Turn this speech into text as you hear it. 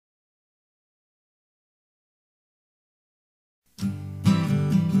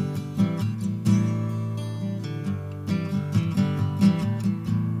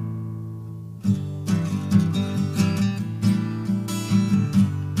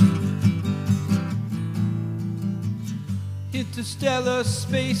Interstellar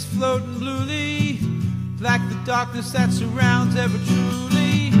space floating bluely, like the darkness that surrounds ever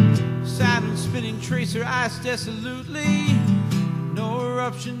truly. Saturn spinning tracer ice dissolutely, no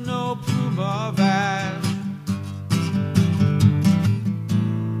eruption, no plume of ash.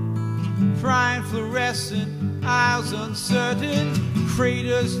 Prying fluorescent, aisles uncertain,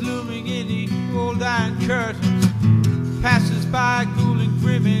 craters looming in the old iron curtains. Passers by ghouling,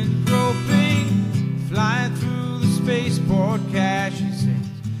 grim and groping, flying through the spaceport cache. He says,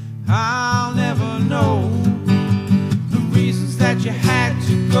 I'll never know the reasons that you had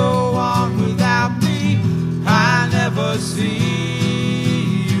to go on without me. I never see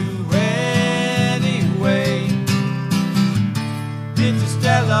you anyway.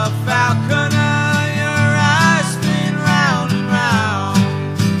 Interstellar Falconer, your eyes spin round and round.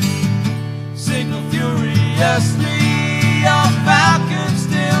 Signal furiously, your falcon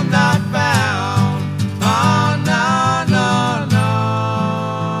still not found. Oh no, no, no,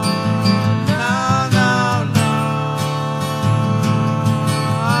 no, no, no.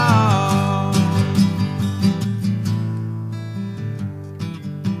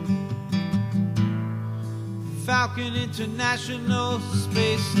 Falcon International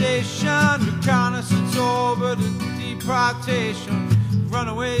Space Station, reconnaissance orbit and departation.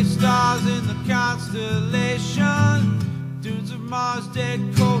 Runaway stars in the constellation. Dunes of Mars dead,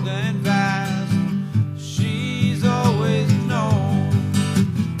 cold and vast. She's always known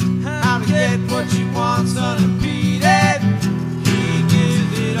how to get what she wants unimpeded. He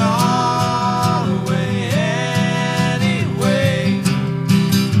gives it all away anyway.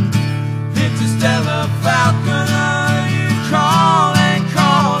 Interstellar Falconer, you call and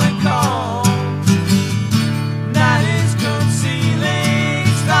call and call. Night is concealing,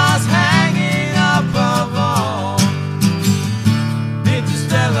 stars hanging above all.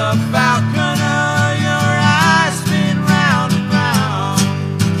 Interstellar Falconer, your eyes spin round and round.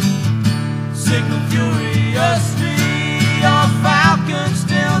 Signal furiously, your falcon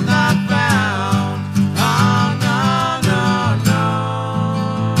still not found. Oh no, no, no,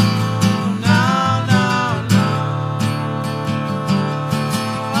 no, no, no.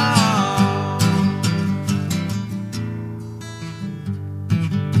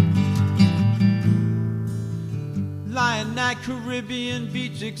 Lion night, Caribbean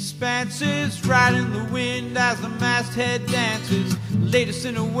beach expanses, riding the wind as the masthead dances. Latest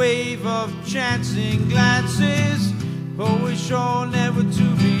in a wave of chancing glances, always sure never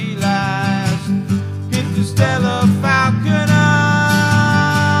to be last. Interstellar Falconer.